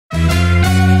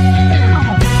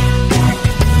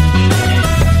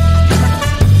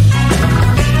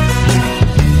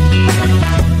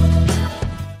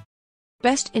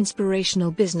Best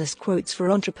Inspirational Business Quotes for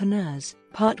Entrepreneurs,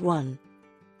 Part 1.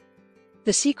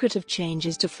 The secret of change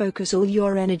is to focus all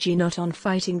your energy not on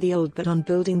fighting the old but on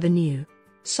building the new.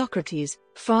 Socrates,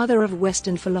 father of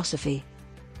Western philosophy.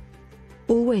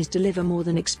 Always deliver more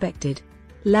than expected.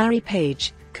 Larry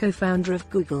Page, co-founder of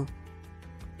Google.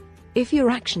 If your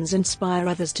actions inspire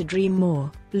others to dream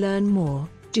more, learn more,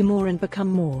 do more and become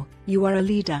more, you are a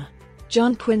leader.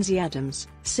 John Quincy Adams,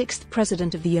 6th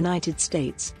President of the United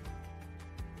States.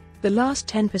 The last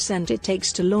 10% it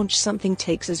takes to launch something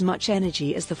takes as much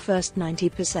energy as the first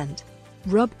 90%.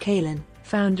 Rob Kalin,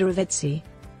 founder of Etsy.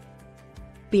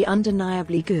 Be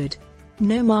undeniably good.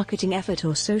 No marketing effort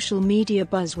or social media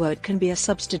buzzword can be a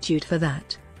substitute for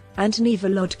that. Anthony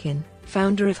Volodkin,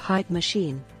 founder of Hype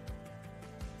Machine.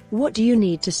 What do you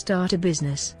need to start a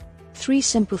business? 3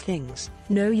 simple things: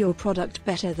 know your product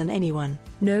better than anyone,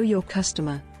 know your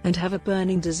customer, and have a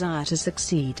burning desire to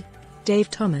succeed.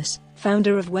 Dave Thomas,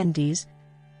 founder of Wendy's.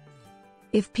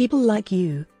 If people like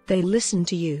you, they'll listen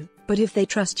to you, but if they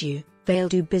trust you, they'll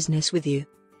do business with you.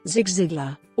 Zig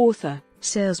Ziglar, author,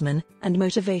 salesman, and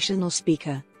motivational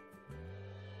speaker.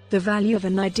 The value of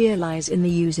an idea lies in the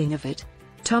using of it.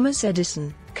 Thomas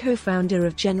Edison, co-founder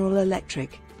of General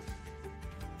Electric.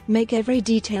 Make every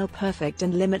detail perfect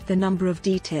and limit the number of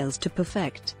details to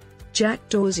perfect. Jack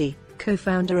Dorsey,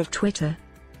 co-founder of Twitter.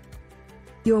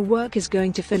 Your work is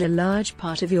going to fill a large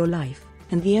part of your life,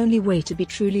 and the only way to be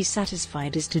truly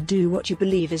satisfied is to do what you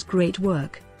believe is great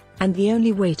work. And the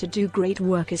only way to do great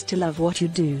work is to love what you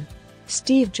do.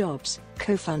 Steve Jobs,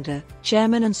 co-founder,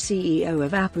 chairman and CEO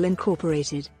of Apple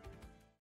Incorporated.